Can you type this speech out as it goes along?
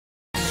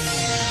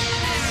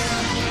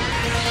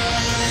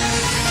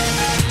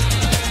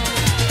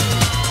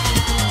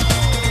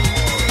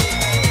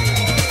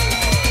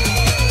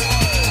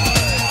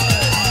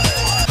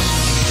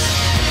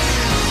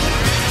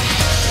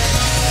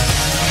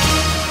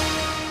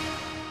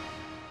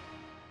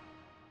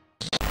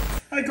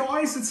Hey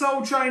guys, it's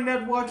LJ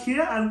Network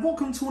here, and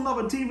welcome to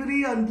another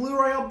DVD and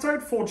Blu-ray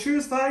update for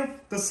Tuesday,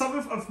 the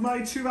 7th of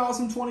May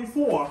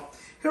 2024.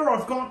 Here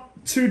I've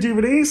got two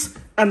DVDs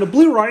and the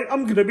Blu-ray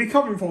I'm going to be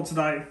covering for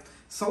today.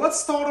 So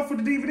let's start off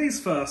with the DVDs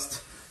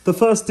first. The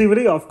first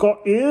DVD I've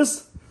got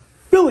is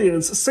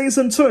Billions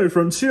Season 2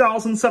 from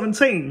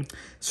 2017.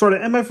 It's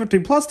rated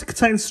MA15+, it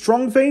contains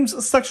strong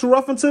themes, sexual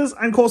references,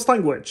 and coarse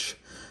language.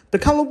 The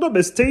catalog number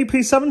is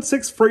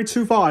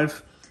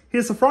DP76325.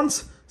 Here's the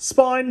front,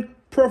 spine,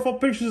 profile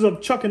pictures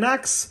of Chuck and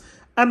Axe,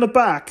 and the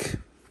back.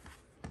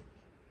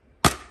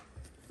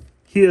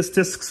 Here's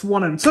discs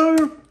 1 and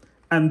 2,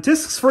 and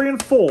discs 3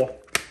 and 4.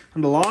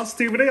 And the last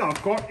DVD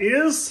I've got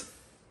is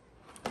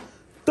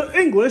The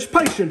English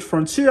Patient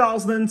from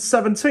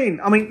 2017.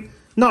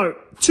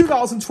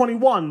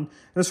 2021. And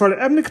it's rated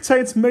M, and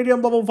contains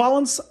medium-level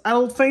violence,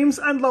 adult themes,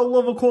 and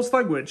low-level coarse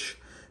language.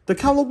 The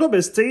catalog number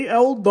is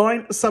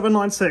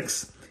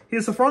DL9796.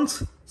 Here's the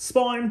front,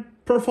 spine,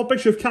 profile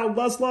picture of Cal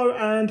Laszlo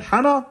and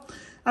Hannah,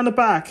 and the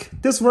back.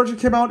 This version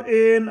came out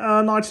in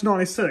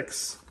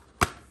 1996.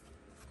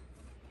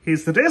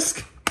 Here's the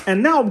disc,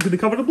 and now I'm going to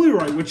cover the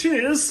Blu-ray, which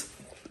is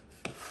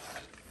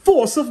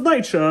Force of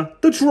Nature,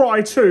 The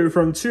Dry 2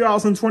 from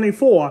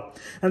 2024,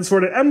 and it's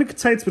rated M, and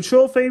contains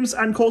mature themes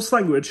and coarse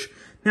language.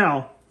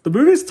 Now, the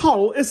movie's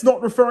title is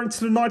not referring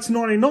to the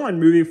 1999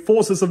 movie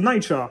Forces of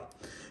Nature.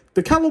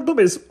 The catalog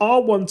number is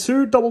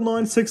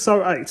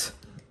R1299608.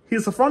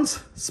 Here's the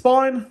front,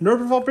 spine, no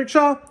profile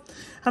picture,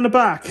 and the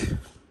back.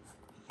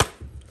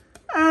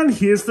 And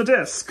here's the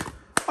disc.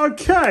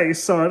 Okay,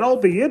 so that'll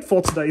be it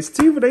for today's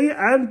DVD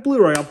and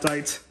Blu-ray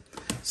update.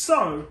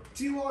 So,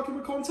 do you like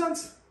my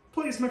content?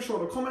 Please make sure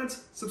to comment,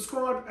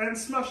 subscribe, and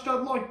smash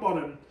that like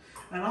button.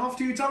 And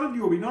after you've done it,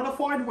 you'll be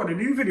notified when a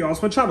new video is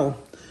on my channel.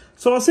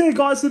 So I'll see you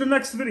guys in the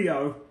next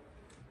video.